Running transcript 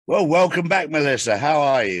Well, welcome back, Melissa. How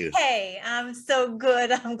are you? Hey, I'm so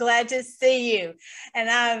good. I'm glad to see you. And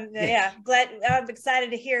Yeah. I'm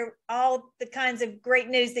excited to hear all the kinds of great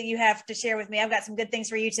news that you have to share with me. I've got some good things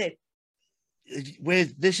for you too.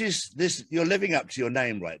 This you're living up to your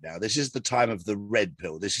name right now. This is the time of the red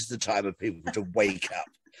pill. This is the time of people to wake up.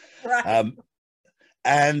 Right. Um,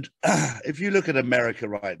 and if you look at America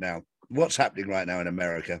right now, what's happening right now in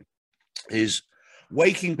America is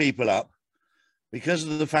waking people up because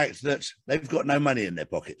of the fact that they've got no money in their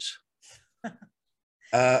pockets. And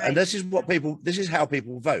Right. this is how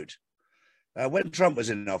people vote. When Trump was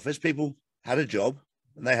in office, people had a job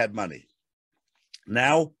and they had money.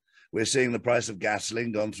 Now we're seeing the price of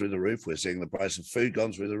gasoline gone through the roof. We're seeing the price of food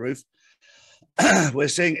gone through the roof. We're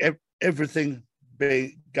seeing everything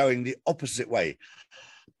going the opposite way.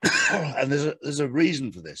 And there's a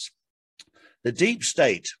reason for this. The deep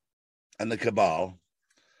state and the cabal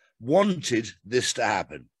wanted this to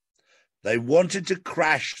happen. They wanted to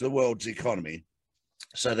crash the world's economy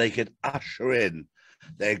so they could usher in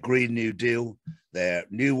their Green New Deal, their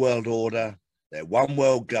New World Order, their one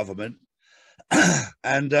world government.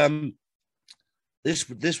 And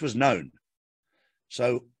this was known.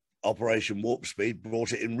 So Operation Warp Speed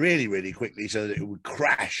brought it in really, really quickly so that it would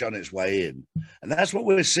crash on its way in. And that's what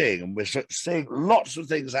we're seeing. And we're seeing lots of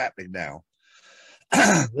things happening now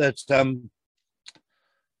that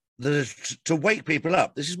to wake people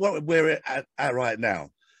up. This is what we're at right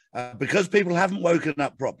now. Because people haven't woken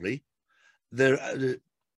up properly, this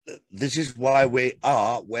is why we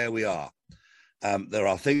are where we are. There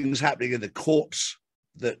are things happening in the courts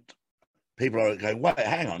that people are going, wait,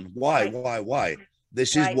 hang on, why?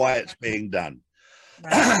 This is Right. why it's being done.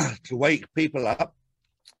 Right. To wake people up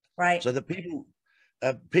Right. so that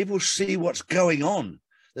people see what's going on.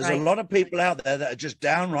 There's a Right. lot of people out there that are just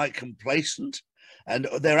downright complacent, and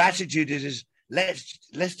their attitude is let's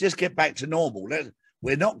just get back to normal.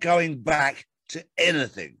 We're not going back to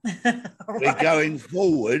anything. We're Right. going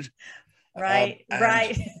forward. Right. And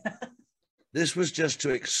Right. this was just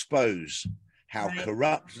to expose how Right.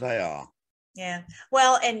 corrupt they are. Yeah.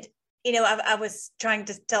 Well, and I was trying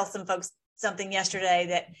to tell some folks something yesterday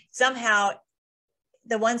that somehow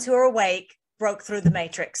the ones who are awake broke through the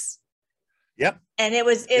matrix. Yep. And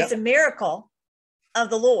it's a miracle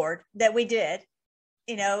of the Lord that we did,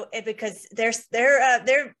 because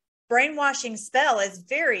their brainwashing spell is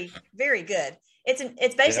very, very good.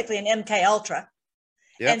 It's basically an MK Ultra.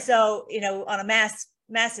 Yep. And so, on a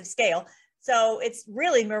massive scale. So it's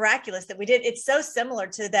really miraculous that we did. It's so similar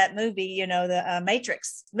to that movie, the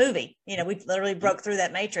Matrix movie. We literally broke through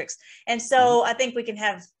that matrix. And so I think we can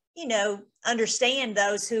have, understand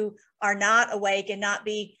those who are not awake and not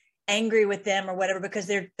be angry with them or whatever, because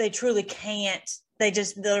they truly can't. They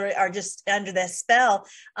just literally are just under that spell.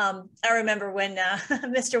 I remember when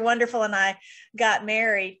Mr. Wonderful and I got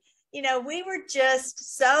married,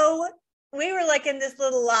 we were like in this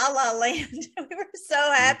little la la land. We were so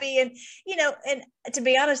happy. And, and to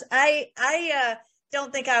be honest, I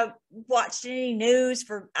don't think I watched any news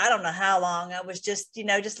for, I don't know how long. I was just,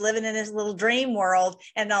 just living in this little dream world.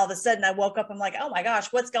 And all of a sudden I woke up, I'm like, oh my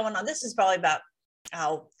gosh, what's going on? This is probably about,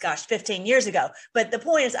 15 years ago. But the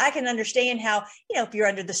point is, I can understand how, if you're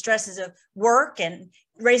under the stresses of work and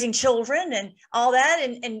raising children and all that,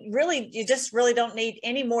 and really, you just really don't need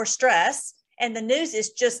any more stress. And the news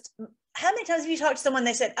is just, how many times have you talked to someone,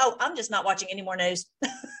 they said, oh, I'm just not watching any more news.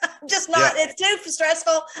 Just not, It's too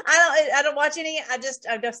stressful. I don't watch any.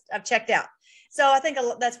 I've checked out. So I think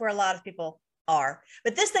that's where a lot of people are.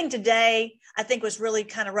 But this thing today, I think, was really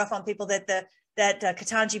kind of rough on people, that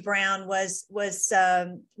Ketanji Brown was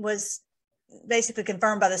basically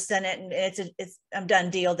confirmed by the Senate, and it's a done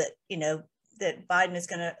deal that that Biden is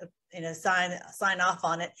going to sign off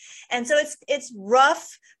on it. And so it's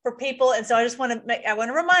rough for people. And so I want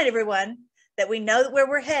to remind everyone that we know where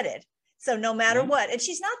we're headed. So no matter what, and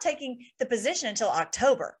she's not taking the position until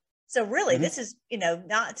October. So really, this is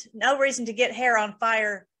no reason to get hair on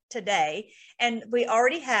fire today. And we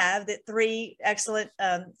already have the 3 excellent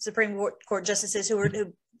Supreme Court justices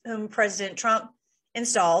whom President Trump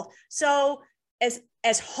installed. So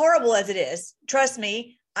as horrible as it is, trust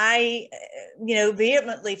me, I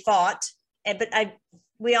vehemently fought, but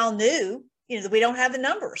we all knew that we don't have the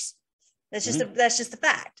numbers. That's just the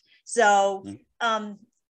fact. So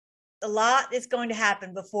a lot is going to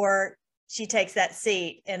happen before she takes that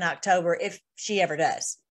seat in October, if she ever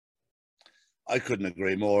does. I couldn't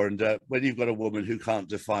agree more. And when you've got a woman who can't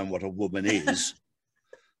define what a woman is,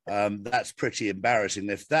 that's pretty embarrassing.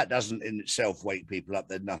 If that doesn't in itself wake people up,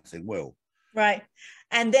 then nothing will. Right.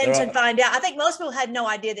 And then to find out, I think most people had no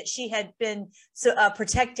idea that she had been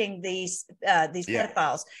protecting these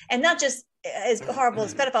pedophiles, and not just as horrible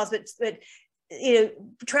as pedophiles, but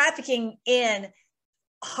trafficking in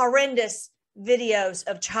horrendous videos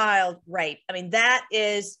of child rape. I mean, that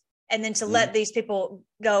is, and then to let these people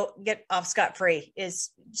get off scot-free is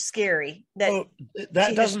scary. That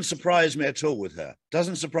doesn't surprise me at all with her.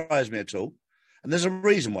 Doesn't surprise me at all. And there's a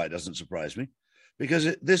reason why it doesn't surprise me,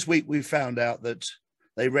 because this week we found out that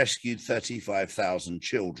they rescued 35,000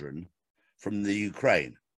 children from the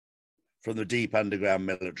Ukraine, from the deep underground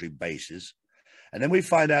military bases. And then we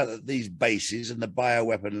find out that these bases and the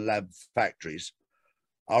bioweapon lab factories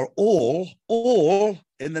are all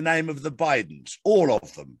in the name of the Bidens, all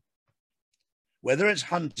of them. Whether it's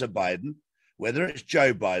Hunter Biden, whether it's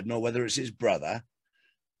Joe Biden, or whether it's his brother,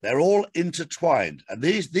 they're all intertwined. And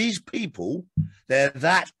these people, they're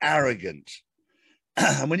that arrogant.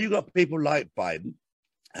 And when you've got people like Biden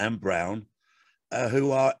and Brown,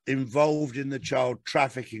 who are involved in the child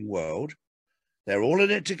trafficking world, they're all in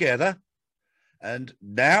it together. And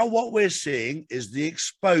now what we're seeing is the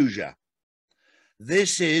exposure.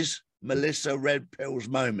 This is Melissa Red Pill's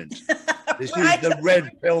moment. This right. is the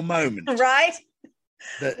red pill moment. Right.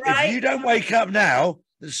 That if you don't wake up now,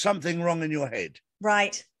 there's something wrong in your head.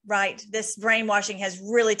 Right. Right. This brainwashing has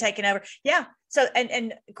really taken over. Yeah. So,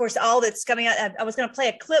 and of course, all that's coming out, I was going to play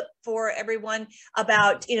a clip for everyone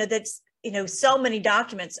about, so many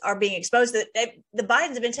documents are being exposed that the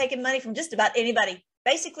Bidens have been taking money from just about anybody.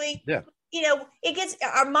 Basically, yeah. It gets,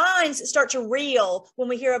 our minds start to reel when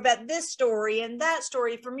we hear about this story and that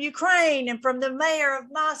story from Ukraine and from the mayor of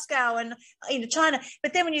Moscow and, China.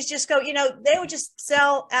 But then when you just go, they would just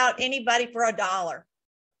sell out anybody for $1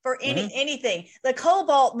 for anything, the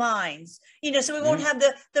cobalt mines, so we won't have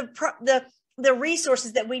the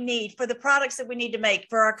resources that we need for the products that we need to make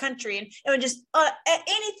for our country, and just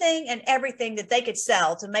anything and everything that they could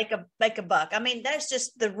sell to make a buck. I mean, that's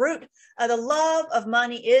just the root of the love of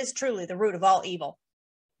money is truly the root of all evil.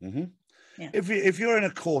 Mm-hmm. Yeah. If you're in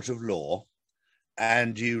a court of law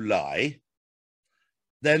and you lie,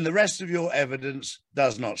 then the rest of your evidence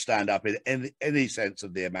does not stand up in any sense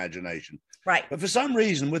of the imagination. Right. But for some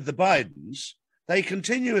reason with the Bidens, they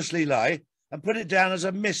continuously lie and put it down as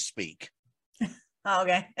a misspeak. Oh,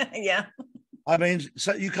 okay. Yeah. I mean,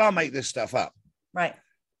 so you can't make this stuff up. Right.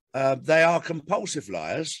 They are compulsive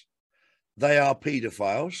liars. They are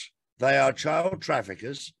pedophiles. They are child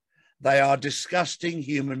traffickers. They are disgusting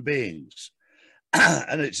human beings.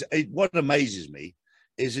 And what amazes me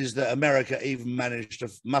is that America even managed to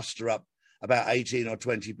muster up about 18 or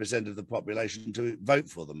 20% of the population to vote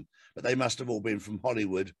for them. But they must have all been from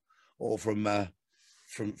Hollywood or from the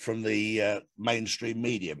mainstream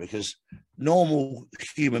media, because normal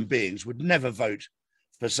human beings would never vote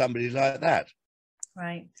for somebody like that.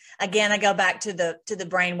 Right. Again, I go back to the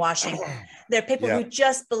brainwashing. There are people who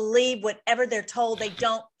just believe whatever they're told. They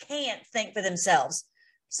can't think for themselves.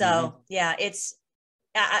 So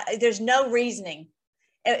there's no reasoning.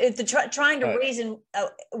 Trying to reason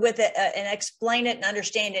with it and explain it and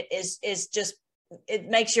understand it is just, it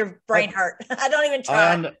makes your brain hurt. I don't even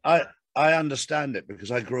try. I understand it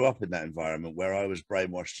because I grew up in that environment where I was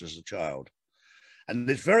brainwashed as a child. And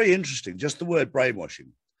it's very interesting, just the word brainwashing.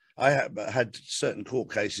 I had certain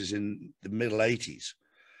court cases in the middle 80s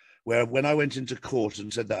where when I went into court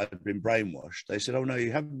and said that I'd been brainwashed, they said, oh, no,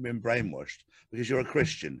 you haven't been brainwashed because you're a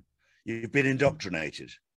Christian. You've been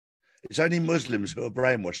indoctrinated. It's only Muslims who are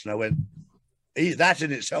brainwashed. And I went, that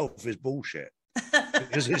in itself is bullshit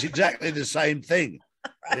because it's exactly the same thing.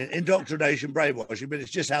 Right. Indoctrination, brainwashing, but it's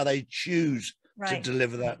just how they choose to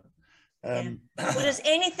deliver that. Well, does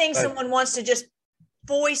anything someone wants to just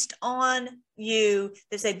foist on you,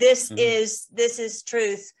 they say this is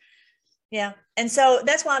truth. Yeah. And so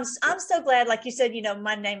that's why I'm so glad, like you said,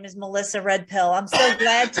 my name is Melissa Red Pill. I'm so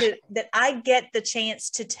glad that I get the chance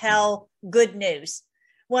to tell good news.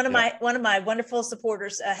 One of my wonderful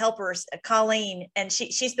supporters, helpers, Colleen, and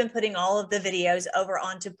she's been putting all of the videos over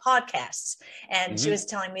onto podcasts. And she was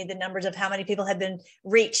telling me the numbers of how many people have been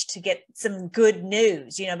reached to get some good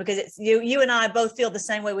news, because it's you and I both feel the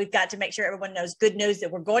same way. We've got to make sure everyone knows good news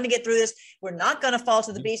that we're going to get through this. We're not going to fall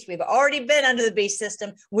to the beast. We've already been under the beast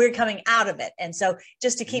system. We're coming out of it. And so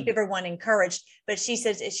just to keep everyone encouraged, but she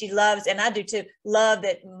says she loves, and I do too, love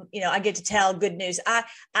that, I get to tell good news.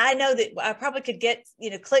 I know that I probably could get,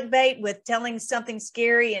 clickbait with telling something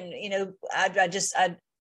scary, and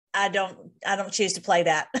I don't choose to play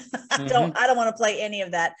that. I don't want to play any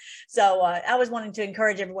of that. So I was wanting to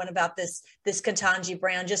encourage everyone about this Ketanji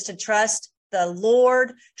Brown, just to trust the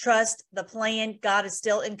Lord, trust the plan. God is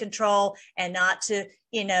still in control, and not to,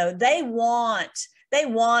 they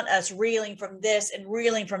want us reeling from this and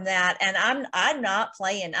reeling from that. And I'm not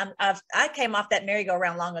playing. I came off that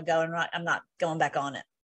merry-go-round long ago, and I'm not going back on it.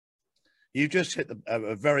 You just hit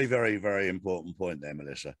a very, very, very important point there,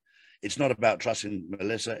 Melissa. It's not about trusting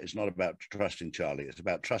Melissa. It's not about trusting Charlie. It's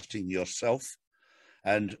about trusting yourself.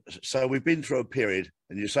 And so we've been through a period,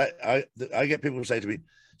 and you say, I get people say to me,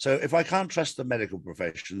 so if I can't trust the medical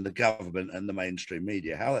profession, the government, and the mainstream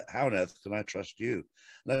media, how on earth can I trust you?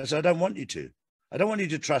 And I said, I don't want you to. I don't want you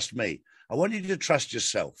to trust me. I want you to trust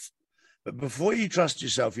yourself. But before you trust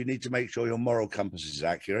yourself, you need to make sure your moral compass is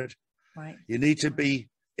accurate. Right. You need to be,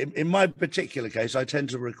 in my particular case, I tend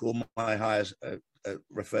to recall my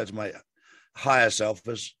refer to my higher self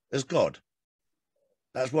as God.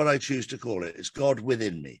 That's what I choose to call it. It's God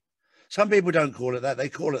within me. Some people don't call it that. They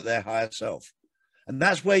call it their higher self. And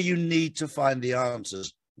that's where you need to find the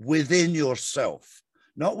answers, within yourself,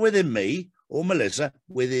 not within me or Melissa,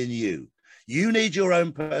 within you. You need your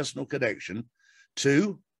own personal connection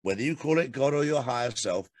to whether you call it God or your higher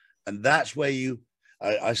self. And that's where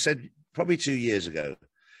I said probably 2 years ago,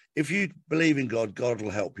 if you believe in God, God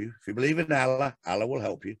will help you. If you believe in Allah, Allah will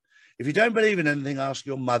help you. If you don't believe in anything, ask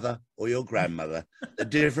your mother or your grandmother the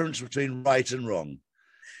difference between right and wrong.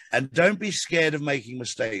 And don't be scared of making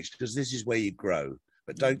mistakes, because this is where you grow,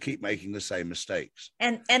 but don't keep making the same mistakes.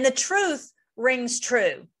 And the truth rings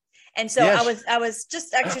true. And so yes. I was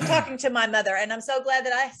just actually talking to my mother, and I'm so glad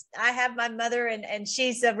that I have my mother, and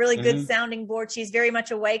she's a really good sounding board. She's very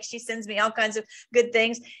much awake. She sends me all kinds of good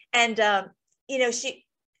things. And,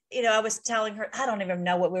 I was telling her, I don't even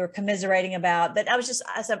know what we were commiserating about, but I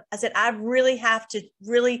said, I really have to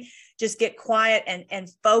really just get quiet and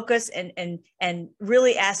focus and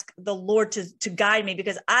really ask the Lord to guide me,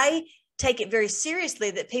 because I take it very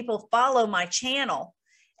seriously that people follow my channel.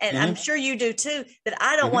 And I'm sure you do too, that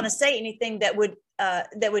I don't want to say anything that would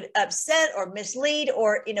upset or mislead,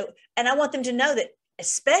 or, and I want them to know that,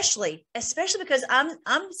 especially because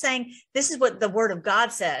I'm saying this is what the Word of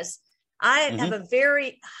God says. I have a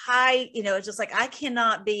very high, it's just like I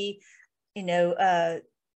cannot be,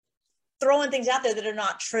 throwing things out there that are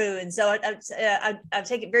not true. And so I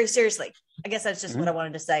take it very seriously. I guess that's just what I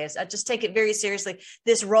wanted to say, is I just take it very seriously.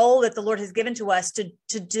 This role that the Lord has given to us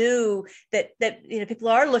to do that, people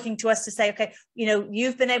are looking to us to say, okay,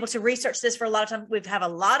 you've been able to research this for a lot of time. We've have a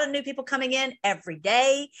lot of new people coming in every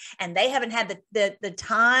day, and they haven't had the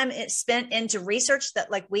time spent into research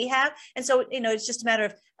that like we have. And so, it's just a matter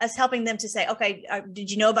of us helping them to say, okay,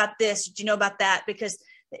 did you know about this? Did you know about that? Because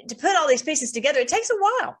to put all these pieces together, it takes a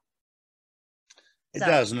while. It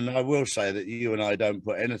does. And I will say that you and I don't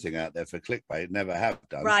put anything out there for clickbait, never have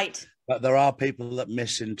done. Right. But there are people that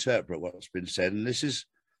misinterpret what's been said. And this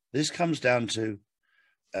comes down to,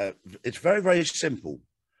 it's very, very simple.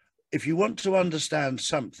 If you want to understand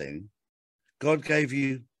something, God gave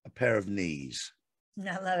you a pair of knees.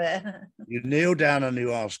 I love it. You kneel down and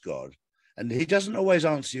you ask God. And he doesn't always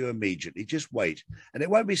answer you immediately. Just wait. And it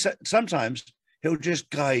won't be, sometimes he'll just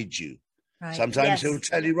guide you. Right. Sometimes he'll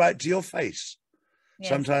tell you right to your face. Yes.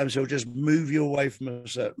 Sometimes he'll just move you away from a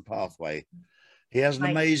certain pathway. He has an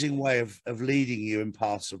amazing way of leading you in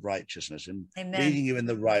paths of righteousness and leading you in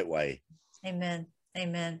the right way. Amen.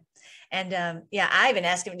 Amen. And I even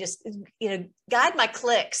asked him just, guide my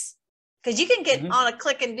clicks, because you can get on a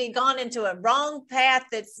click and be gone into a wrong path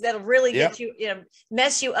that'll really get you,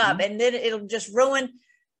 mess you up, and then it'll just ruin,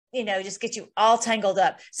 just get you all tangled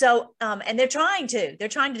up. So, and they're trying to do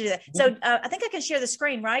that. So I think I can share the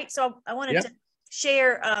screen, right? So I wanted to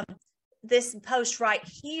share this post right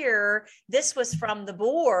here. This was from the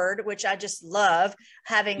board, which I just love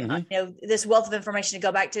having, this wealth of information to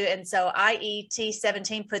go back to. And so IET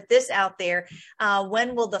 17 put this out there.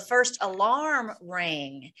 When will the first alarm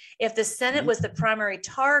ring? If the Senate was the primary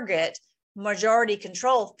target, majority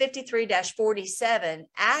control, 53-47,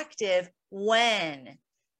 active when?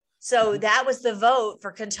 So that was the vote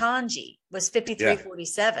for Ketanji, was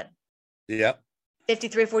 53-47. Yeah.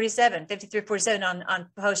 53-47 on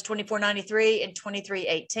post 2493 and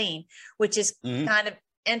 2318, which is kind of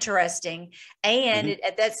interesting. And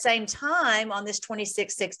at that same time, on this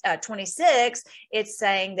 26, it's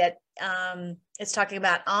saying that it's talking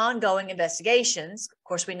about ongoing investigations. Of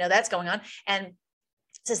course, we know that's going on. And it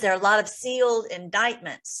says there are a lot of sealed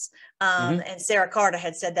indictments. And Sarah Carter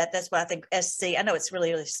had said that. That's what I think SC, I know it's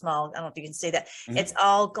really, really small. I don't know if you can see that. It's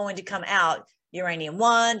all going to come out. Uranium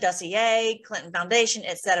One, dossier, Clinton Foundation,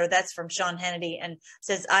 et cetera. That's from Sean Hannity, and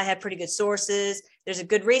says, I have pretty good sources. There's a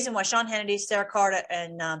good reason why Sean Hannity, Sarah Carter,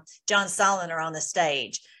 and John Solomon are on the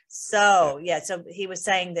stage. So, yeah, so he was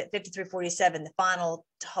saying that 5347, the final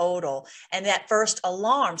total, and that first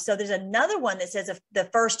alarm. So there's another one that says the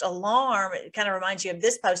first alarm, it kind of reminds you of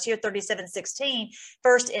this post here, 3716,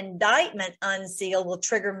 first indictment unsealed will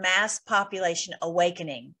trigger mass population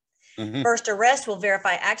awakening. Mm-hmm. First arrest will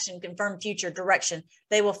verify action, confirm future direction.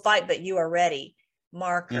 They will fight, but you are ready.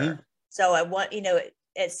 Marker. Mm-hmm. So I want,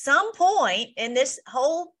 at some point in this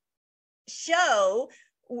whole show,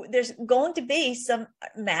 there's going to be some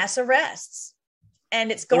mass arrests,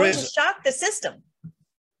 and it's going to shock the system.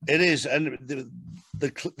 It is, and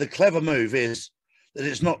the clever move is that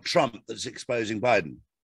it's not Trump that's exposing Biden;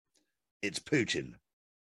 it's Putin.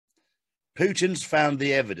 Putin's found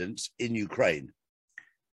the evidence in Ukraine,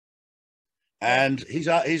 and he's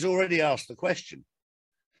already asked the question.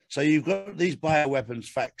 So you've got these bioweapons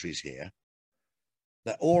factories here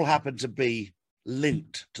that all happen to be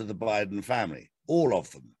linked to the Biden family. All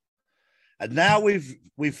of them. And now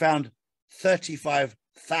we've found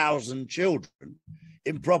 35,000 children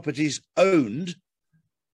in properties owned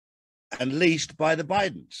and leased by the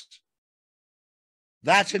Bidens.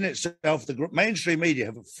 That in itself, the mainstream media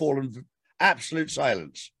have fallen absolute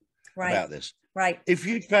silence about this. Right. If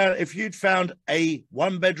you'd found a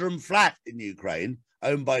one-bedroom flat in Ukraine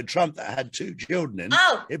owned by Trump that had 2 children in,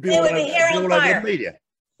 it'd be all over the media.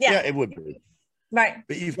 Yeah, it would be. Right.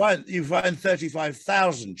 But you find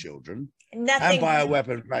 35,000 children nothing. And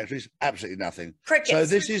bioweapon factories, absolutely nothing. Crickets. So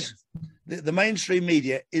this is the mainstream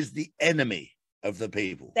media is the enemy of the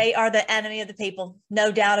people. They are the enemy of the people,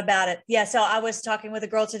 no doubt about it. Yeah. So I was talking with a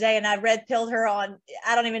girl today, and I red-pilled her on,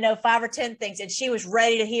 I don't even know, 5 or 10 things, and she was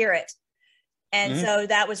ready to hear it. And so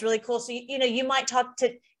that was really cool. So, you might talk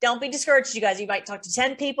to, don't be discouraged, you guys. You might talk to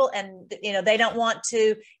 10 people and, they don't want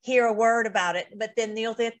to hear a word about it. But then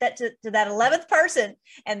you'll get that to that 11th person,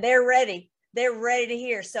 and they're ready. They're ready to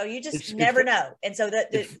hear. So you just never know. And so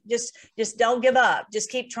just don't give up. Just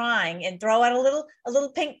keep trying and throw out a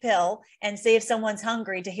little pink pill and see if someone's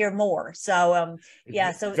hungry to hear more. So,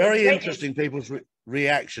 yeah. So very interesting people's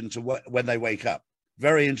reaction to when they wake up.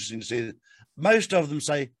 Very interesting to see that most of them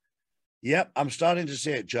say, yep, I'm starting to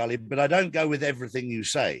see it, Charlie, but I don't go with everything you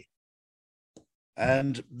say.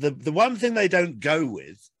 And the one thing they don't go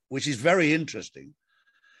with, which is very interesting,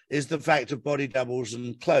 is the fact of body doubles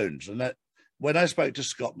and clones. And that when I spoke to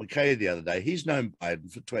Scott McKay the other day, he's known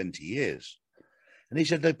Biden for 20 years. And he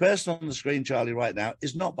said, the person on the screen, Charlie, right now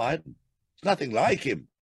is not Biden. It's nothing like him.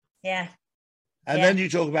 Yeah. And then you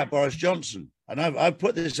talk about Boris Johnson. And I've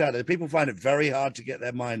put this out there. People find it very hard to get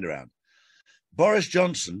their mind around. Boris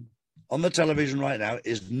Johnson on the television right now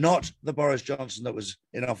is not the Boris Johnson that was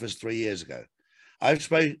in office 3 years ago. I've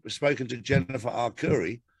spoken to Jennifer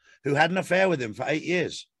Arcuri, who had an affair with him for 8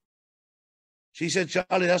 years. She said,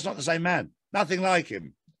 Charlie, that's not the same man. Nothing like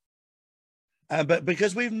him. But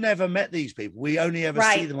because we've never met these people, we only ever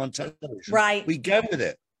see them on television. Right. We go with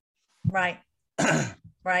it. Right.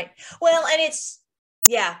 Right. Well, and it's,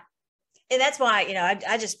 yeah. And that's why,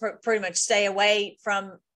 I just pretty much stay away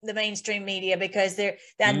from the mainstream media, because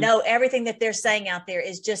I know everything that they're saying out there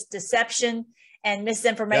is just deception and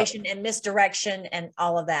misinformation and misdirection and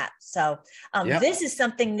all of that. So this is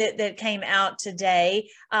something that came out today.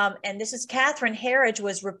 And this is Catherine Herridge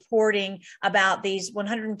was reporting about these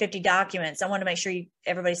 150 documents. I want to make sure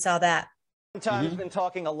everybody saw that. Time has been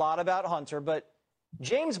talking a lot about Hunter, but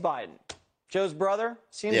James Biden, Joe's brother,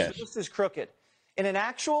 seems just as crooked. In an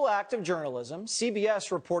actual act of journalism,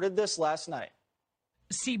 CBS reported this last night.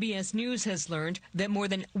 CBS News has learned that more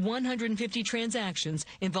than 150 transactions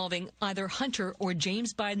involving either Hunter or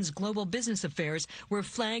James Biden's global business affairs were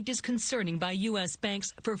flagged as concerning by U.S.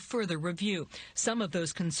 banks for further review. Some of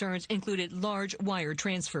those concerns included large wire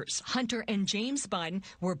transfers. Hunter and James Biden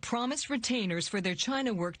were promised retainers for their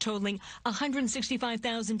China work totaling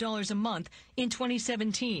 $165,000 a month in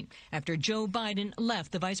 2017 after Joe Biden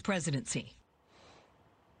left the vice presidency.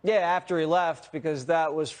 Yeah, after he left, because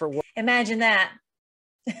that was for work. Imagine that.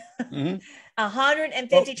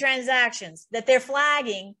 150 transactions that they're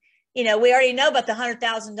flagging. We already know about the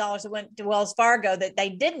 $100,000 that went to Wells Fargo that they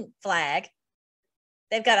didn't flag.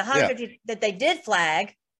 They've got 150 that they did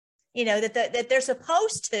flag. That they're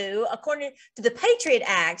supposed to, according to the Patriot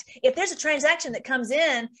Act, if there's a transaction that comes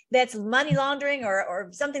in that's money laundering or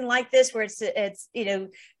something like this, where it's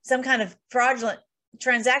some kind of fraudulent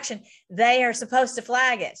transaction, they are supposed to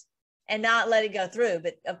flag it and not let it go through.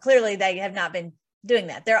 But clearly, they have not been doing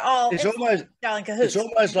that. They're all it's almost in cahoots. It's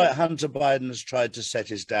almost like Hunter Biden has tried to set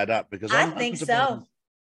his dad up, because I think so.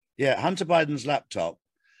 Hunter Biden's laptop,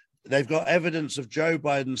 they've got evidence of Joe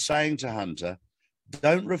Biden saying to Hunter,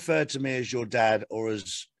 don't refer to me as your dad or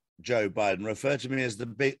as Joe Biden, refer to me as the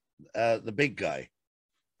big guy,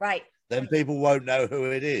 Right. then people won't know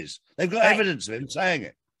who it is. They've got Right. evidence of him saying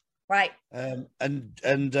it. Right. And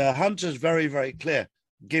Hunter's very, very clear.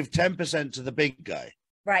 Give 10% to the big guy.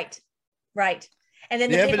 Right. Right. And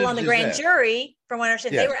then The the people on the evidence is grand there. jury, from what I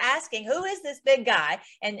understand, Yeah. they were asking, who is this big guy?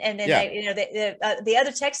 And then Yeah. they, you know, the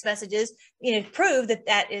other text messages, you know, prove that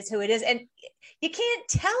that is who it is. And you can't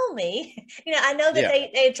tell me, you know, I know that Yeah.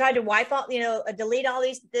 they tried to wipe out, you know, delete all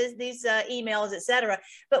these emails, et cetera.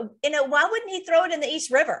 But, you know, why wouldn't he throw it in the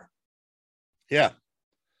East River? Yeah.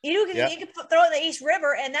 You Yeah. can throw it in the East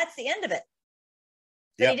River and that's the end of it.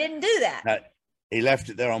 But Yeah. he didn't do that. No, he left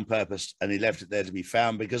it there on purpose, and he left it there to be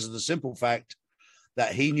found because of the simple fact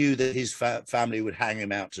that he knew that his family would hang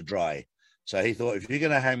him out to dry. So he thought, if you're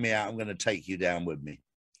going to hang me out, I'm going to take you down with me.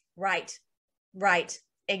 Right. Right.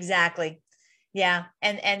 Exactly. Yeah.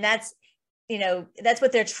 And that's, you know, that's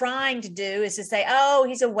what they're trying to do, is to say, oh,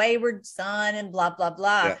 he's a wayward son and blah, blah,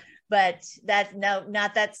 blah. Yeah. But that's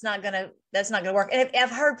not going to work. And I've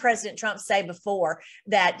heard President Trump say before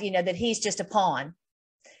that, you know, that he's just a pawn,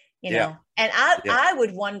 you know, and I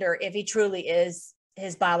would wonder if he truly is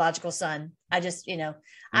his biological son. I just, you know,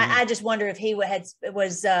 I just wonder if he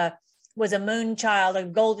was a moon child, a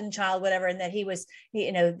golden child, whatever, and that he was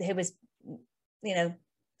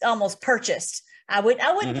almost purchased. I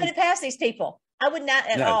wouldn't put it past these people. I would not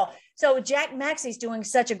at all. So Jack Maxey's doing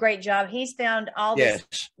such a great job. He's found all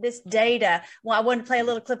this data. Well, I want to play a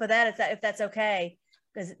little clip of that if that's okay,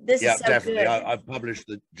 because this is so definitely. good. I published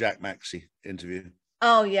the Jack Maxey interview.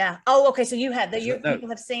 Oh yeah. Oh, okay. So you have people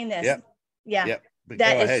have seen this. Yeah. But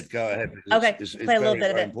That go ahead. Okay, It's play a little very, bit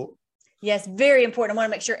of very it. important. Yes, very important. I want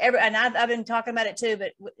to make sure and I've been talking about it too,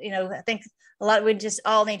 but you know, I think we just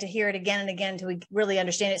all need to hear it again and again until we really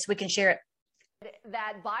understand it, so we can share it.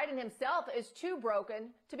 That Biden himself is too broken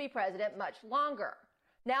to be president much longer.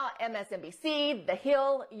 Now, MSNBC, The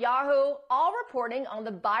Hill, Yahoo, all reporting on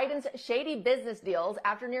the Biden's shady business deals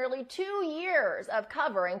after nearly 2 years of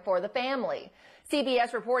covering for the family.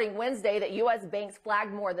 CBS reporting Wednesday that U.S. banks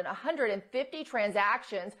flagged more than 150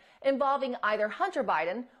 transactions involving either Hunter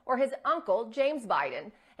Biden or his uncle, James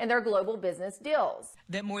Biden, and their global business deals.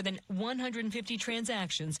 That more than 150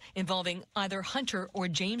 transactions involving either Hunter or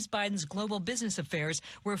James Biden's global business affairs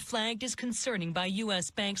were flagged as concerning by U.S.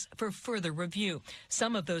 banks for further review.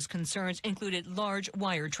 Some of those concerns included large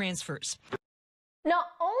wire transfers. Not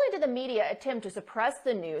only did the media attempt to suppress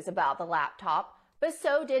the news about the laptop, but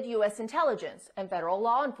so did U.S. intelligence and federal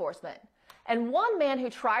law enforcement. And one man who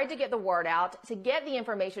tried to get the word out to get the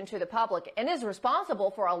information to the public and is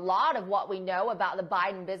responsible for a lot of what we know about the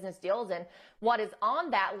Biden business deals and what is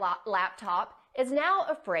on that laptop is now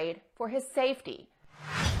afraid for his safety.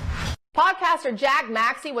 Podcaster Jack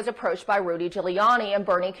Maxey was approached by Rudy Giuliani and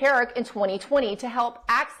Bernie Kerik in 2020 to help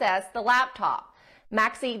access the laptop.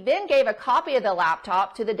 Maxey then gave a copy of the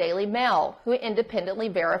laptop to the Daily Mail, who independently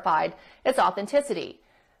verified its authenticity.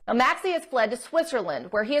 Now, Maxey has fled to Switzerland,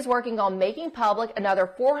 where he is working on making public another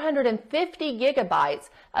 450 gigabytes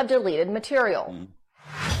of deleted material.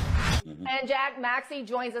 And Jack Maxey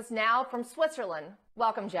joins us now from Switzerland.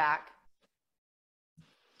 Welcome, Jack.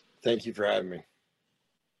 Thank you for having me.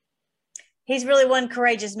 He's really one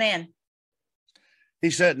courageous man. He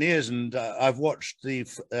certainly is, and I've watched the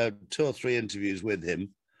 2 or 3 interviews with him,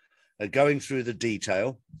 going through the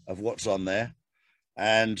detail of what's on there.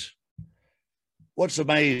 And what's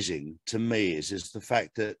amazing to me is the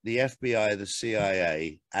fact that the FBI, the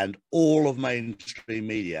CIA, and all of mainstream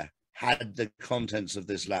media had the contents of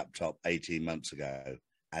this laptop 18 months ago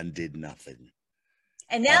and did nothing.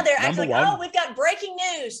 And now they're Number acting like, one- oh, we've got breaking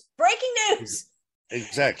news. Breaking news.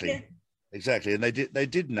 Exactly. Exactly. And they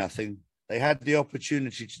did nothing. They had the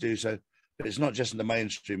opportunity to do so, but it's not just in the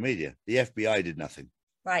mainstream media. The FBI did nothing.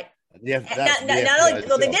 Right. Not Not only,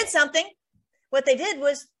 well, they did something. What they did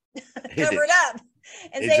was cover it up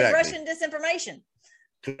and say Exactly. Russian disinformation.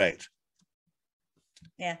 Correct.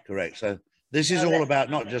 Yeah. Correct. So this is all about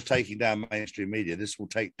not just taking down mainstream media. This will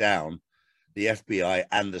take down the FBI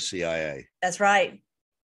and the CIA. That's right.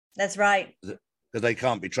 That's right. Because they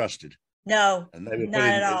can't be trusted. No, And they were not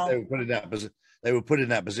at all. They were put in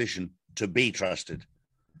that position to be trusted.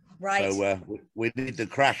 Right. So we need the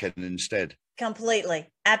Kraken instead.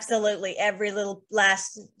 Completely. Absolutely. Every little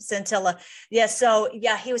last scintilla. Yes. So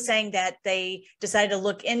yeah, he was saying that they decided to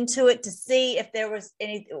look into it to see if there was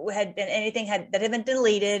anything that had been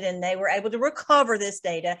deleted, and they were able to recover this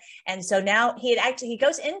data. And so now he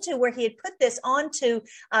goes into where he had put this onto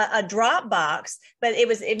a Dropbox, but it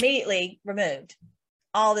was immediately removed.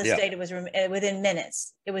 All this data was within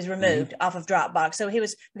minutes. It was removed off of Dropbox. So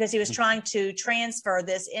because he was trying to transfer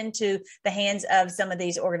this into the hands of some of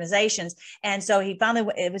these organizations. And so he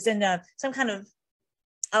finally, it was in some kind of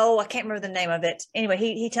oh, I can't remember the name of it. Anyway,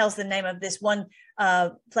 he tells the name of this one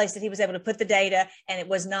place that he was able to put the data and it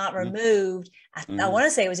was not removed. I want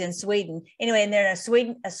to say it was in Sweden. Anyway, and then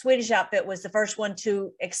a Swedish outfit was the first one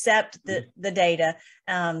to accept the data.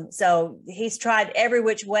 So he's tried every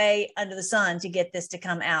which way under the sun to get this to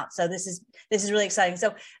come out. So this is really exciting.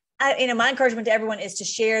 So my encouragement to everyone is to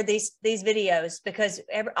share these videos, because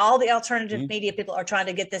all the alternative media people are trying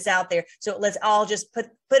to get this out there. So let's all just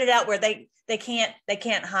put it out where they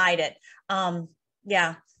can't hide it.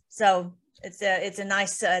 Yeah. So it's a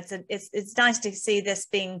nice it's nice to see this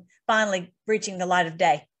being finally reaching the light of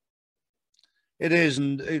day. It is,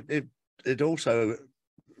 and it also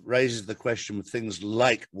raises the question with things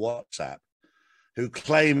like WhatsApp, who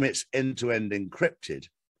claim it's end-to-end encrypted.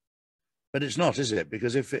 But it's not, is it?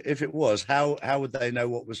 Because if it was, how would they know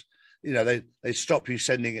what was, they stop you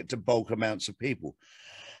sending it to bulk amounts of people.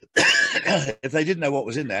 If they didn't know what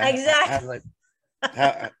was in there, exactly.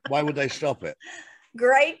 Why would they stop it?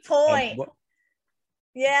 Great point.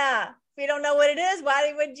 Yeah. If you don't know what it is,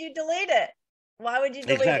 why would you delete it? Why would you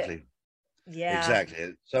delete it? Yeah.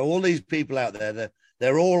 Exactly. So all these people out there,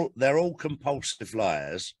 they're all compulsive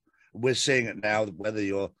liars. We're seeing it now, whether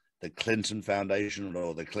you're the Clinton Foundation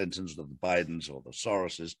or the Clintons or the Bidens or the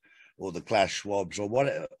Soroses or the Klaus Schwabs or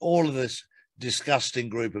whatever, all of this disgusting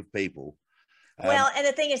group of people. Well, and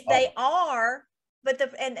the thing is, they are, but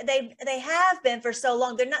they have been for so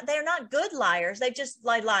long. They're not good liars. They just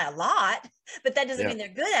lie a lot, but that doesn't mean they're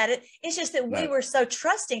good at it. It's just that we were so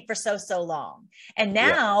trusting for so long, and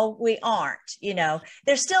now we aren't.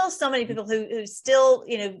 There's still so many people who still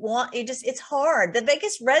want it. It's hard. The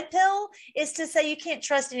biggest red pill is to say you can't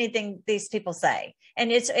trust anything these people say,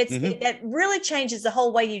 and that really changes the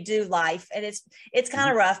whole way you do life, and it's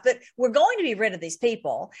kind of rough. But we're going to be rid of these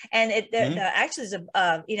people, and actually,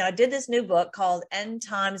 I did this new book called End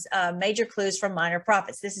Times, Major Clues from Minor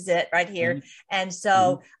Prophets. This is it right here. And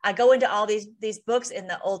so I go into all these books in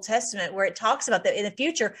the Old Testament where it talks about that in the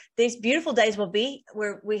future, these beautiful days will be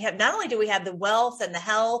where we have, not only do we have the wealth and the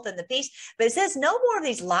health and the peace, but it says no more of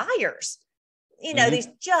these liars, these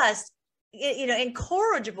just,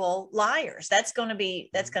 incorrigible liars. That's going to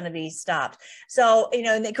be stopped. So,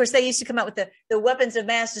 and of course they used to come out with the weapons of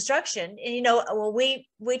mass destruction, and,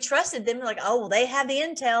 we trusted them, like, oh, well, they have the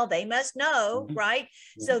intel, they must know. Right.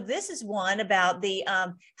 So this is one about the,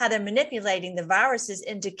 how they're manipulating the viruses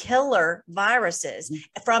into killer viruses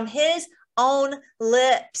from his own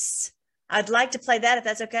lips. I'd like to play that if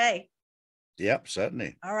that's okay. Yep,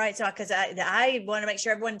 certainly. All right. So, because I want to make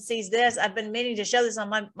sure everyone sees this. I've been meaning to show this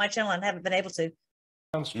on my channel and haven't been able to.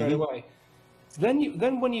 Straight away.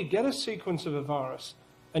 Then when you get a sequence of a virus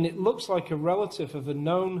and it looks like a relative of a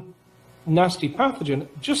known nasty pathogen,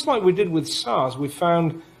 just like we did with SARS, we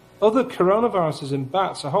found other coronaviruses in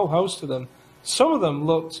bats, a whole host of them. Some of them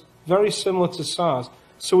looked very similar to SARS.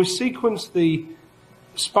 So we sequenced the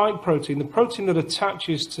spike protein, the protein that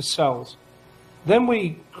attaches to cells. Then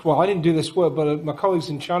I didn't do this work, but my colleagues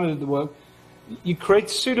in China did the work. You create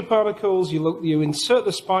pseudoparticles, you insert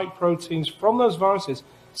the spike proteins from those viruses,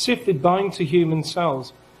 see if they bind to human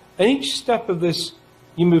cells. And each step of this,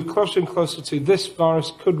 you move closer and closer to this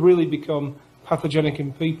virus could really become pathogenic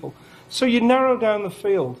in people. So you narrow down the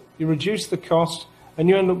field, you reduce the cost, and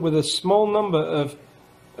you end up with a small number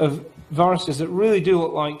of viruses that really do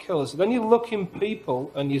look like killers. Then you look in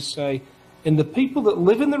people and you say, in the people that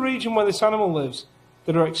live in the region where this animal lives,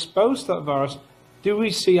 that are exposed to that virus, do we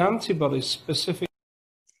see antibodies specific?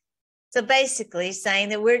 So basically saying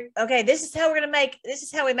that this is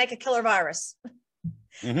how we make a killer virus.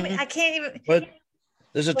 I mean, I can't even. But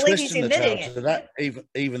there's a twist in the tale to that.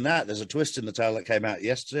 Even that, there's a twist in the tale that came out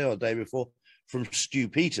yesterday or the day before from Stu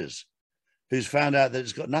Peters, who's found out that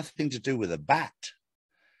it's got nothing to do with a bat.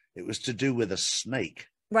 It was to do with a snake.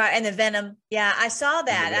 Right, and the venom. Yeah, I saw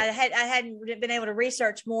that. I hadn't been able to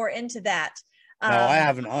research more into that. No, I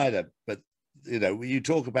haven't either. But you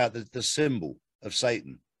talk about the symbol of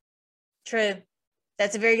Satan. True,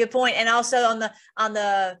 that's a very good point. And also on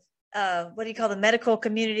the what do you call the medical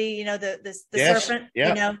community? The serpent.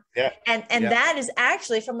 Yeah. And that is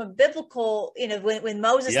actually from a biblical. When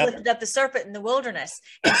Moses lifted up the serpent in the wilderness,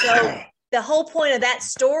 and so the whole point of that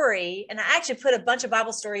story. And I actually put a bunch of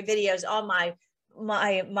Bible story videos on my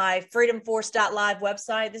my freedomforce.live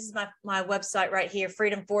website. This is my website right here,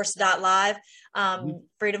 freedomforce.live,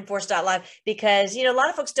 freedomforce.live, because, you know, a lot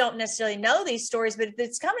of folks don't necessarily know these stories, but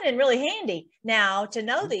it's coming in really handy now to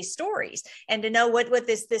know these stories and to know what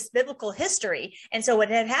this biblical history. And so what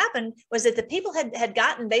had happened was that the people had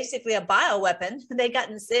gotten basically a bioweapon. They'd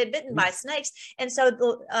gotten bitten by snakes. And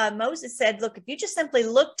so Moses said, look, if you just simply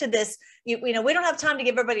look to this, you know, we don't have time to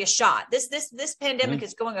give everybody a shot. This pandemic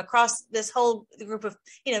is going across this whole group of,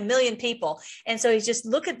 you know, million people. And so he's just,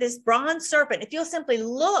 look at this bronze serpent. If you'll simply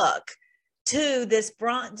look to this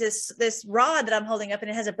this rod that I'm holding up, and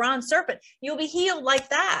it has a bronze serpent, you'll be healed like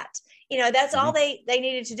that. You know, that's all they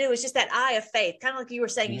needed to do. It's just that eye of faith, kind of like you were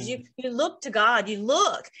saying, is you look to God, you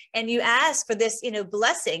look and you ask for this, you know,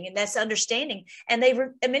 blessing and that's understanding. And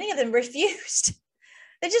many of them refused.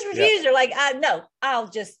 They just refused. They're like, no, I'll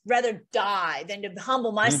just rather die than to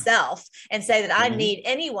humble myself and say that I need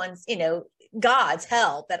anyone's, you know, God's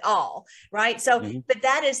help at all. Right. So, but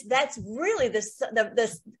that's really the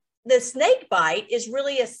snake bite is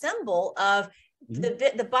really a symbol of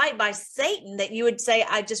the bite by Satan, that you would say,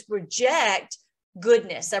 I just reject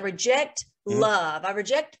goodness. I reject love. I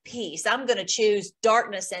reject peace. I'm going to choose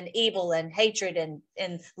darkness and evil and hatred and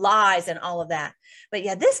lies and all of that. But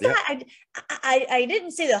yeah, this guy, I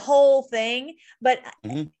didn't see the whole thing, but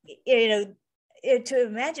you know, to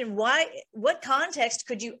imagine what context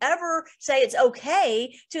could you ever say it's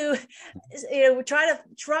okay to, you know, try to,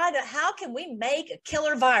 how can we make a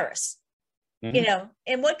killer virus? You know,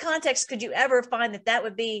 in what context could you ever find that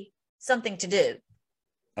would be something to do?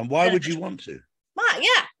 And why would you want to? Why?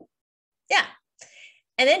 Yeah.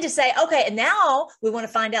 And then to say, okay, and now we want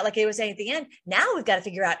to find out, like they were saying at the end, now we've got to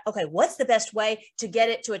figure out, okay, what's the best way to get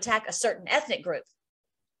it to attack a certain ethnic group,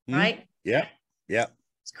 right? Yeah.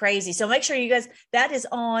 It's crazy. So make sure you guys, that is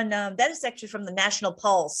on, that is actually from the National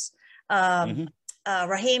Pulse. Raheem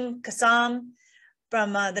Kassam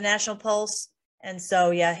from the National Pulse. And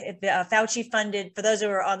so, Fauci funded, for those who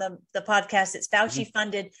are on the podcast, it's Fauci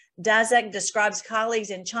funded. Daszak describes colleagues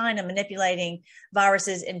in China manipulating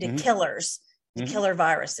viruses into killers, killer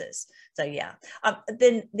viruses. So,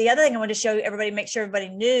 then the other thing I wanted to show everybody, make sure everybody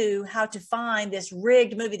knew how to find this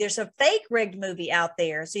rigged movie. There's a fake rigged movie out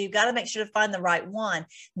there. So you've got to make sure to find the right one.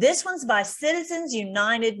 This one's by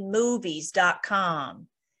citizensunitedmovies.com.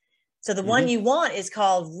 So the one you want is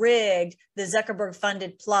called Rigged, the Zuckerberg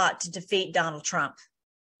funded plot to defeat Donald Trump.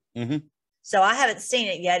 So I haven't seen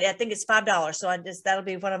it yet. I think it's $5. So that'll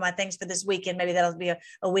be one of my things for this weekend. Maybe that'll be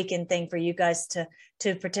a weekend thing for you guys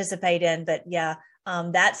to participate in. But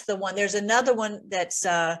that's the one. There's another one that's,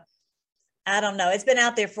 I don't know. It's been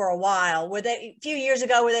out there for a while. A few years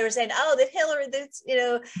ago where they were saying, oh, that Hillary, it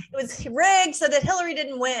was rigged so that Hillary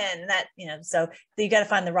didn't win. That, so you got to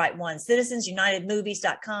find the right one.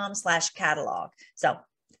 citizensunitedmovies.com/catalog. So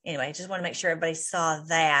anyway, just want to make sure everybody saw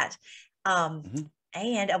that. And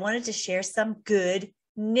I wanted to share some good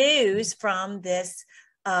news from this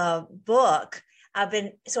book. I'm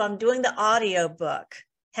doing the audio book.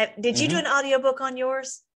 Did you do an audio book on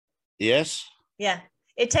yours? Yes. Yeah.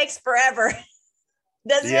 It takes forever,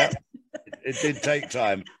 doesn't it? It did take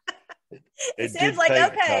time. It seems like,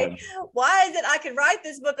 okay, why is it I can write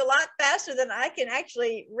this book a lot faster than I can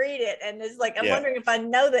actually read it? And it's like, I'm wondering if I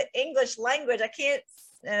know the English language. I can't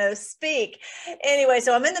speak. Anyway,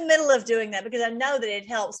 so I'm in the middle of doing that because I know that it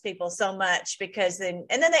helps people so much, because then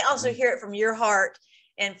they also hear it from your heart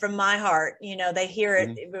and from my heart. They hear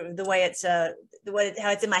it the way it's how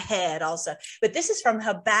it's in my head also. But this is from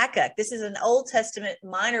Habakkuk. This is an Old Testament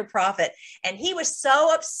minor prophet. And he was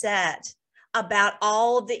so upset about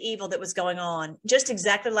all of the evil that was going on, just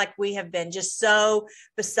exactly like we have been, just so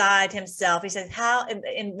beside himself. He says,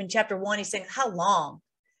 in chapter 1, he's saying, how long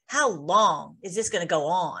is this going to go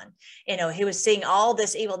on? He was seeing all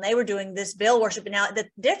this evil, and they were doing this Baal worship. And now the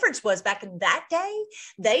difference was, back in that day,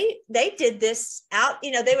 they did this out,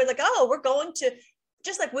 they were like, oh, we're going to,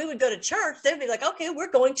 just like we would go to church, they'd be like, okay, we're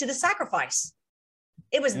going to the sacrifice.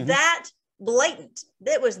 It was that blatant.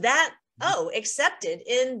 It was that, accepted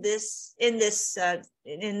in this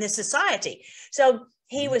society. So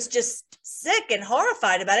he was just sick and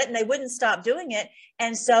horrified about it, and they wouldn't stop doing it.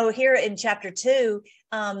 And so here in chapter 2,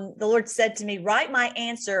 the Lord said to me, write my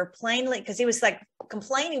answer plainly, because he was like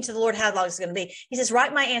complaining to the Lord how long it's going to be. He says,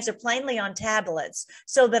 write my answer plainly on tablets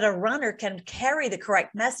so that a runner can carry the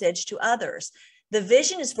correct message to others. The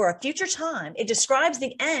vision is for a future time. It describes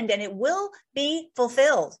the end, and it will be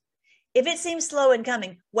fulfilled. If it seems slow in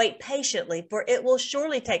coming, wait patiently, for it will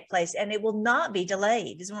surely take place, and it will not be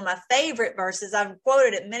delayed. It's one of my favorite verses. I've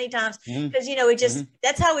quoted it many times because,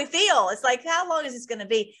 that's how we feel. It's like, how long is this going to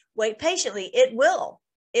be? Wait patiently. It will.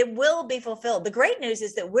 It will be fulfilled. The great news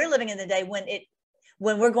is that we're living in the day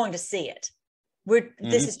when we're going to see it.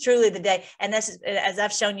 This is truly the day. And this is, as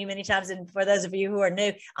I've shown you many times, and for those of you who are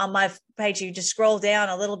new, on my page, you just scroll down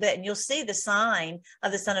a little bit and you'll see the sign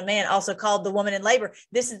of the Son of Man, also called the woman in labor.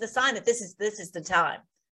 This is the sign that this is the time.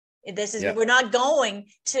 We're not going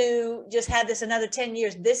to just have this another 10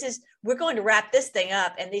 years. We're going to wrap this thing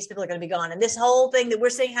up, and these people are going to be gone. And this whole thing that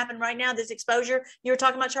we're seeing happen right now, this exposure you were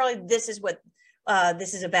talking about, Charlie, this is what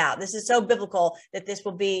this is about. This is so biblical that this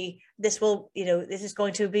is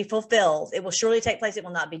going to be fulfilled. It will surely take place. It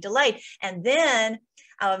will not be delayed. And then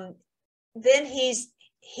he's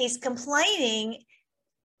complaining,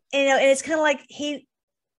 and it's kind of like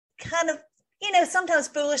sometimes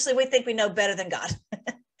foolishly we think we know better than God.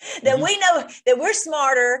 That we know that we're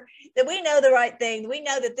smarter, that we know the right thing, we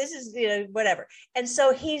know that this is, whatever. And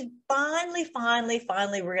so he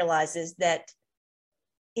finally realizes that,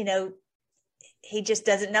 he just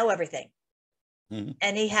doesn't know everything.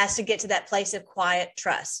 And he has to get to that place of quiet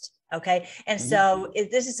trust. Okay. And so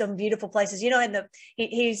this is some beautiful places, and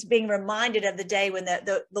he's being reminded of the day when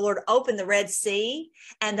the Lord opened the Red Sea,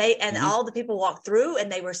 and all the people walked through, and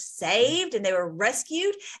they were saved and they were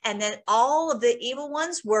rescued. And then all of the evil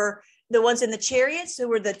ones were the ones in the chariots who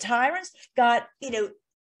were the tyrants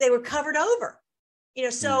they were covered over.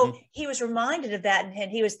 So he was reminded of that, and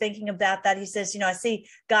he was thinking about that. He says, I see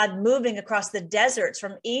God moving across the deserts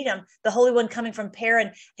from Edom, the Holy One coming from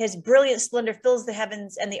Paran. His brilliant splendor fills the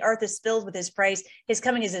heavens, and the earth is filled with his praise. His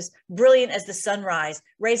coming is as brilliant as the sunrise.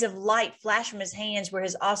 Rays of light flash from his hands where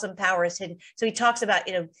his awesome power is hidden. So he talks about,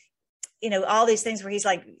 all these things where he's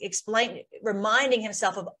like reminding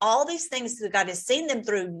himself of all these things that God has seen them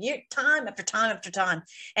through time after time after time.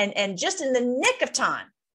 And just in the nick of time,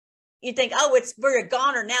 you think, we're a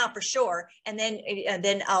goner now for sure. And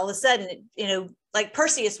then all of a sudden, like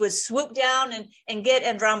Perseus would swoop down and get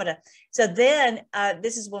Andromeda. So then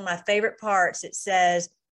this is one of my favorite parts. It says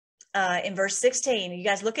in verse 16, you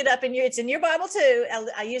guys look it up it's in your Bible too.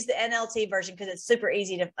 I use the NLT version because it's super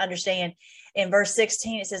easy to understand. In verse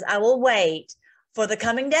 16, it says, I will wait for the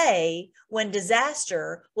coming day when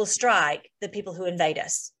disaster will strike the people who invade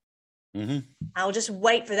us. I'll just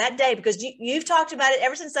wait for that day, because you've talked about it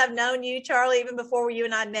ever since I've known you, Charlie, even before you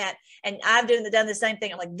and I met. And I've done the same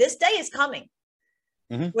thing. I'm like, this day is coming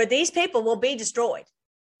where these people will be destroyed.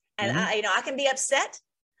 And I can be upset.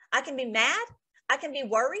 I can be mad. I can be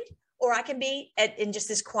worried, or I can be in just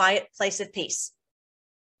this quiet place of peace.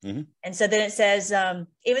 And so then it says,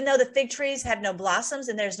 even though the fig trees have no blossoms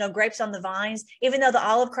and there's no grapes on the vines, even though the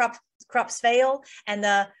olive crops fail and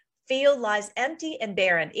the field lies empty and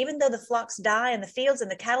barren, even though the flocks die in the fields and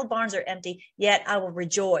the cattle barns are empty, yet I will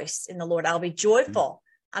rejoice in the Lord. I'll be joyful.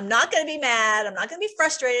 I'm not going to be mad. I'm not going to be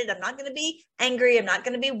frustrated. I'm not going to be angry. I'm not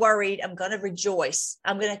going to be worried. I'm going to rejoice.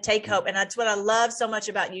 I'm going to take hope. And that's what I love so much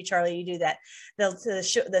about you, Charlie. You do that.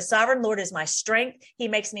 The sovereign Lord is my strength. He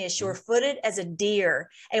makes me as sure-footed as a deer,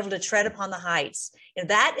 able to tread upon the heights.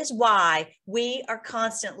 That is why we are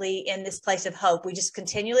constantly in this place of hope. We just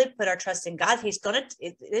continually put our trust in God. This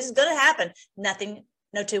is going to happen.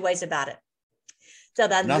 No two ways about it. So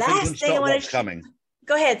the last thing I want to coming.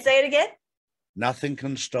 Go ahead. Say it again. Nothing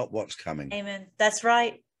can stop what's coming. Amen. That's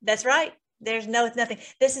right. That's right. There's nothing.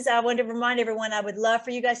 I wanted to remind everyone, I would love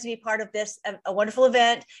for you guys to be part of this, a wonderful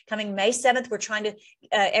event coming May 7th. We're trying to,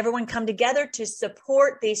 everyone come together to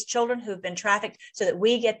support these children who've been trafficked so that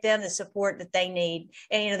we get them the support that they need.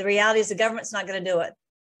 And, the reality is the government's not going to do it.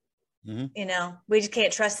 We just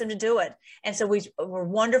can't trust them to do it. And so we're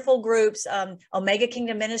wonderful groups. Omega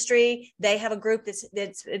Kingdom Ministry, they have a group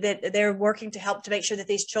that they're working to help to make sure that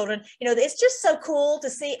these children, it's just so cool to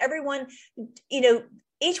see everyone,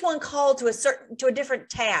 each one called to a different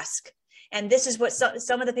task. And this is what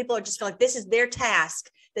some of the people are just feel like this is their task,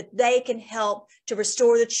 that they can help to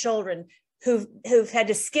restore the children who've had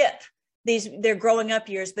to skip their growing up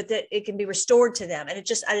years, but that it can be restored to them. And I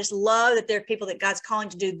just love that there are people that God's calling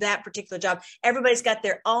to do that particular job. Everybody's got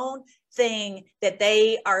their own thing that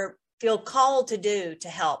they feel called to do to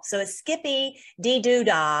help. So it's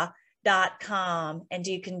skippydoodah.com, and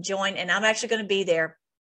you can join, and I'm actually going to be there.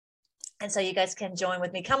 And so you guys can join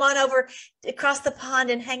with me. Come on over across the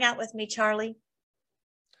pond and hang out with me, Charlie.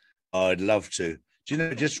 Oh, I'd love to.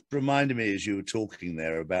 Just reminded me as you were talking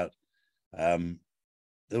there about,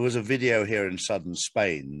 there was a video here in southern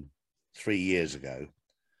Spain 3 years ago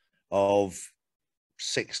of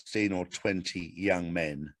 16 or 20 young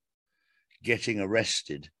men getting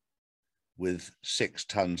arrested with 6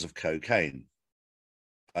 tons of cocaine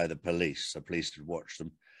by the police. The police had watched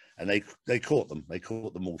them, and they caught them. They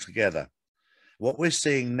caught them all together. What we're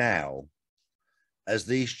seeing now, as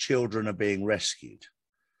these children are being rescued,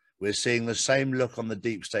 we're seeing the same look on the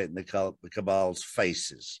deep state and the cabal's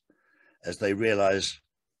faces as they realize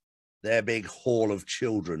their big haul of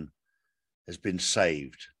children has been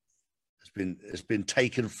saved, has been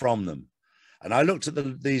taken from them. And I looked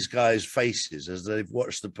at these guys' faces as they've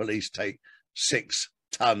watched the police take 6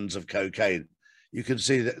 tons of cocaine. You can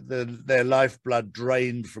see that their lifeblood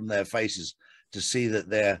drained from their faces to see that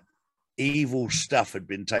their evil stuff had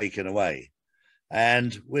been taken away.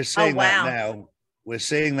 And we're seeing that now. We're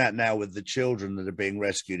seeing that now with the children that are being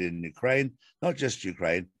rescued in Ukraine, not just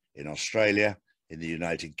Ukraine, in Australia, in the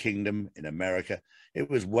United Kingdom, in America. It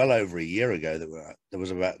was well over a year ago that there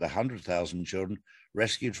was about 100,000 children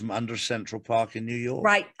rescued from under Central Park in New York.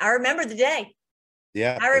 Right. I remember the day.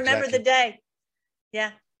 Yeah. I remember the day.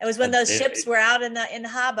 Yeah. It was when those ships were out in the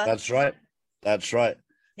harbor. That's right. That's right.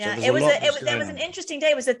 Yeah, so it was an interesting day.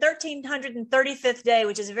 It was the 1335th day,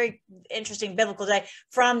 which is a very interesting biblical day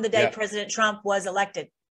from the day President Trump was elected.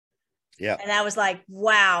 Yeah. And I was like,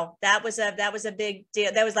 wow, that was a big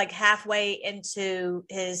deal. That was like halfway into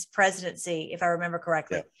his presidency, if I remember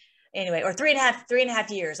correctly. Yeah. Anyway, or three and a half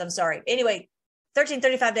years. I'm sorry. Anyway,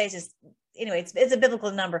 1335 days is, anyway, it's a biblical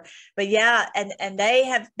number. But yeah, and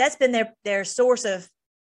that's been their source of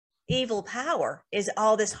evil power, is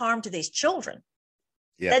all this harm to these children.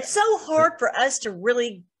 Yeah. That's so hard for us to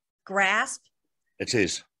really grasp. It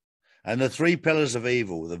is. And the 3 pillars of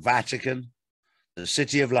evil, the Vatican, the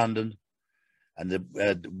City of London, and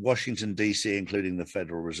the Washington, D.C., including the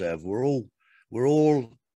Federal Reserve, we're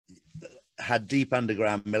all had deep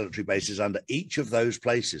underground military bases under each of those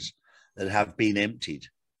places that have been emptied.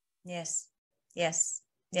 Yes, yes,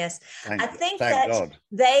 yes. I think that God.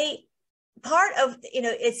 They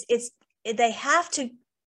have to.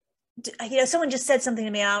 Someone just said something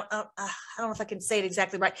to me. I don't know if I can say it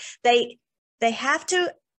exactly right. They have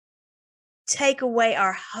to take away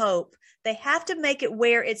our hope. They have to make it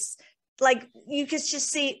where it's like you could just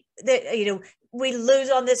see that, we lose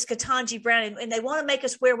on this Ketanji Brown, and they want to make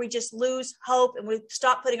us where we just lose hope and we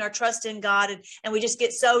stop putting our trust in God, and we just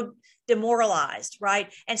get so demoralized,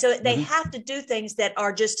 right? And so they have to do things that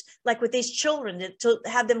are just like with these children, to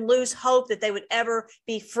have them lose hope that they would ever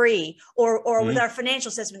be free, or with our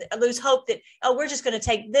financial system, lose hope that, we're just going to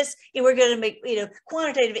take this, we're going to make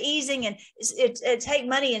quantitative easing and take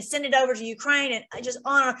money and send it over to Ukraine, and just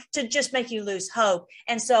to just make you lose hope.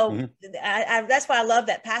 And so that's why I love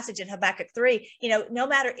that passage in Habakkuk 3. No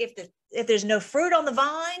matter if there's no fruit on the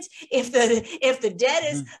vines, if the debt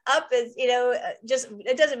is up, as just,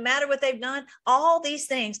 it doesn't matter what they've done, all these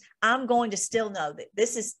things, I'm going to still know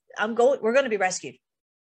that we're going to be rescued.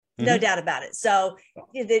 No doubt about it. So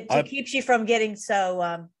it keeps you from getting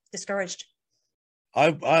so discouraged.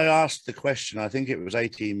 I asked the question, I think it was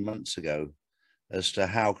 18 months ago, as to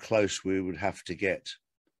how close we would have to get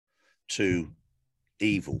to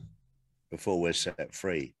evil before we're set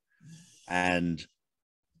free. And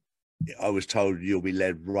I was told you'll be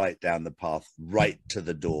led right down the path, right to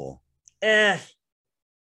the door.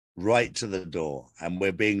 Right to the door. And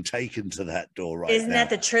we're being taken to that door right now. Isn't that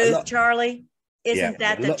the truth, Charlie? Isn't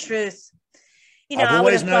that the truth? I've I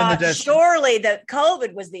would have thought surely that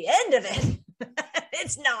COVID was the end of it.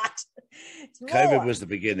 It's not. It's more. COVID was the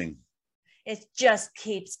beginning. It just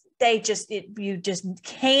keeps, you just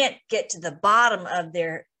can't get to the bottom of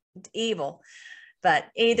their evil. But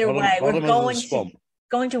either way, we're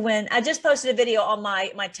going to win. I just posted a video on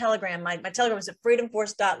my Telegram. My Telegram is at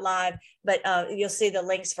freedomforce.live, but you'll see the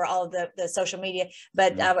links for all of the social media.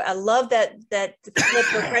 But I love that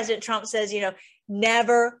clip where President Trump says,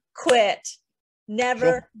 never quit,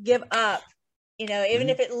 never give up. Even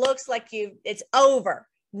if it looks like it's over,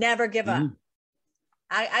 never give up.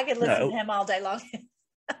 I could listen to him all day long.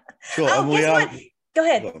 Sure. Go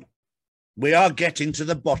ahead. We are getting to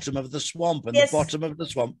the bottom of the swamp, and the bottom of the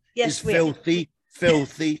swamp is filthy,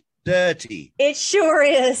 dirty. It sure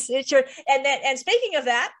is. It sure. And speaking of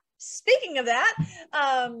that,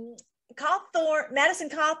 Madison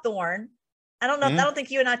Cawthorn. I don't know. I don't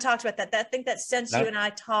think you and I talked about that. I think that since you and I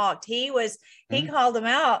talked, he called them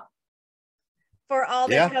out for all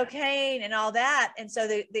the cocaine and all that. And so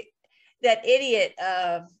that idiot,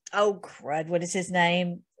 oh crud, what is his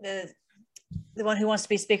name? The one who wants to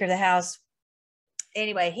be Speaker of the House.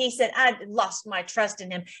 Anyway, he said, I lost my trust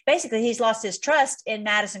in him. Basically, he's lost his trust in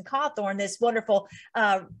Madison Cawthorn, this wonderful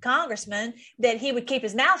congressman, that he would keep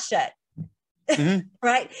his mouth shut.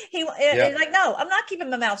 Right? He's like, no, I'm not keeping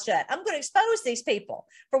my mouth shut. I'm going to expose these people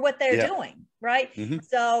for what they're doing. Right?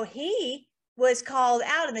 So he was called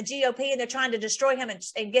out in the GOP, and they're trying to destroy him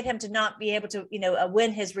and get him to not be able to,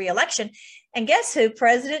 win his reelection. And guess who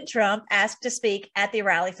President Trump asked to speak at the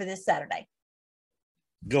rally for this Saturday?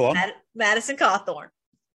 Go on. Madison Cawthorn.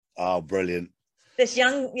 Oh, brilliant. This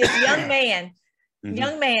young man,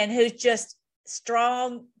 young man who's just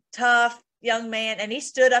strong, tough young man. And he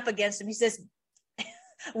stood up against him. He says,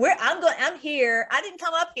 I'm here. I didn't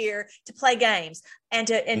come up here to play games and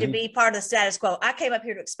to be part of the status quo. I came up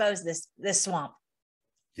here to expose this swamp.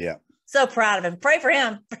 Yeah. So proud of him. Pray for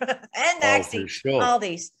him and Maxie, sure. all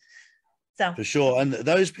these. So for sure. And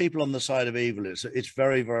those people on the side of evil, it's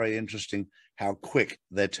very, very interesting how quick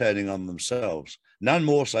they're turning on themselves. None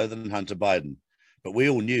more so than Hunter Biden. But we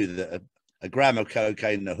all knew that a gram of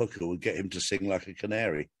cocaine and a hooker would get him to sing like a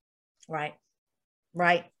canary. Right.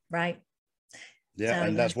 Yeah,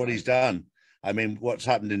 and that's what he's done. I mean, what's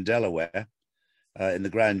happened in Delaware, in the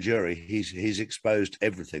grand jury, he's exposed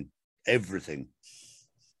everything. Isn't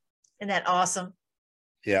that awesome?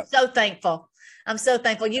 Yeah. So thankful. I'm so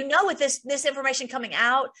thankful. You know, with this information coming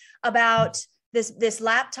out about this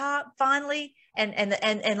laptop finally,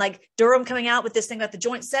 and like Durham coming out with this thing about the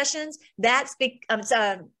joint sessions, that's it's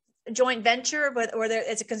a joint venture, or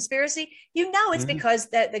it's a conspiracy. You know, it's because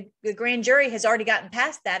that the grand jury has already gotten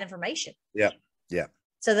past that information. Yeah.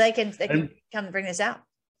 So they can come and bring this out.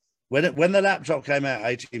 When the laptop came out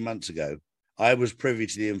 18 months ago, I was privy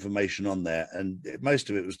to the information on there, and most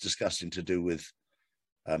of it was disgusting to do with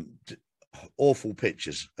awful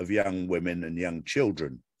pictures of young women and young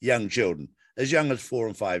children, as young as 4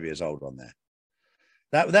 and 5 years old on there.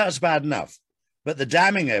 That was bad enough. But the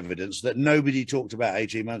damning evidence that nobody talked about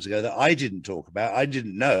 18 months ago, that I didn't talk about, I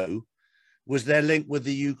didn't know, was their link with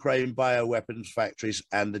the Ukraine bioweapons factories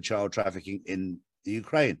and the child trafficking in the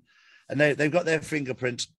Ukraine. And they've got their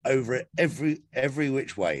fingerprints over it every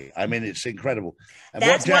which way. I mean, it's incredible. And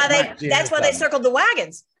that's why they circled the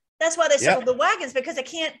wagons. That's why they circled the wagons, because they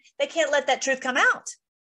can't let that truth come out,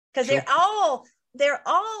 because they're all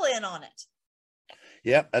in on it.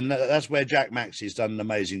 Yeah, and that's where Jack Maxey's done an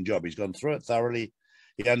amazing job. He's gone through it thoroughly.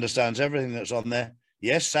 He understands everything that's on there.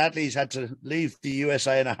 Yes, sadly, he's had to leave the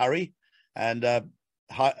USA in a hurry and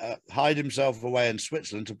hide himself away in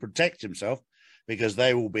Switzerland to protect himself, because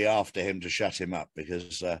they will be after him to shut him up,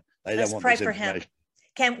 because they don't want this information.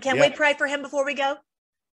 Can we pray for him before we go?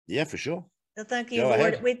 Yeah, for sure. Well, thank you,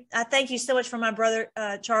 Lord. I thank you so much for my brother,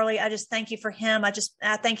 Charlie. I just thank you for him.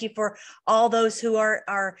 I thank you for all those who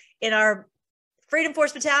are in our Freedom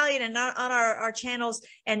Force Battalion and on our channels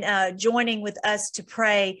and joining with us to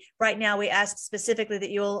pray. Right now, we ask specifically that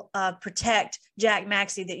you'll protect Jack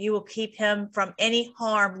Maxey, that you will keep him from any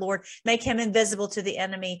harm, Lord. Make him invisible to the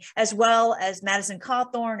enemy, as well as Madison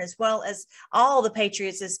Cawthorn, as well as all the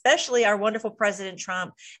patriots, especially our wonderful President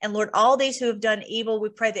Trump. And Lord, all these who have done evil, we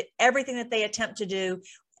pray that everything that they attempt to do,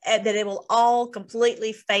 that it will all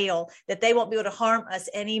completely fail, that they won't be able to harm us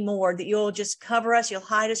anymore, that you'll just cover us, you'll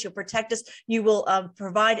hide us, you'll protect us, you will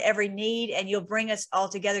provide every need, and you'll bring us all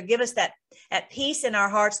together. Give us that peace in our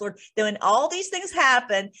hearts, Lord, that when all these things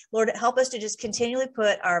happen, Lord, help us to just continually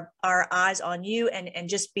put our eyes on you and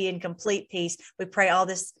just be in complete peace. We pray all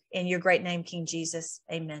this in your great name, King Jesus.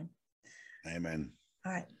 Amen. Amen.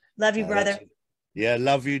 All right. Love you, brother. Yeah,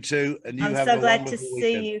 love you too. And you I'm so glad to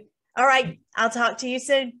see you. All right. I'll talk to you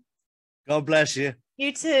soon. God bless you.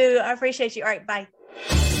 You too. I appreciate you. All right. Bye.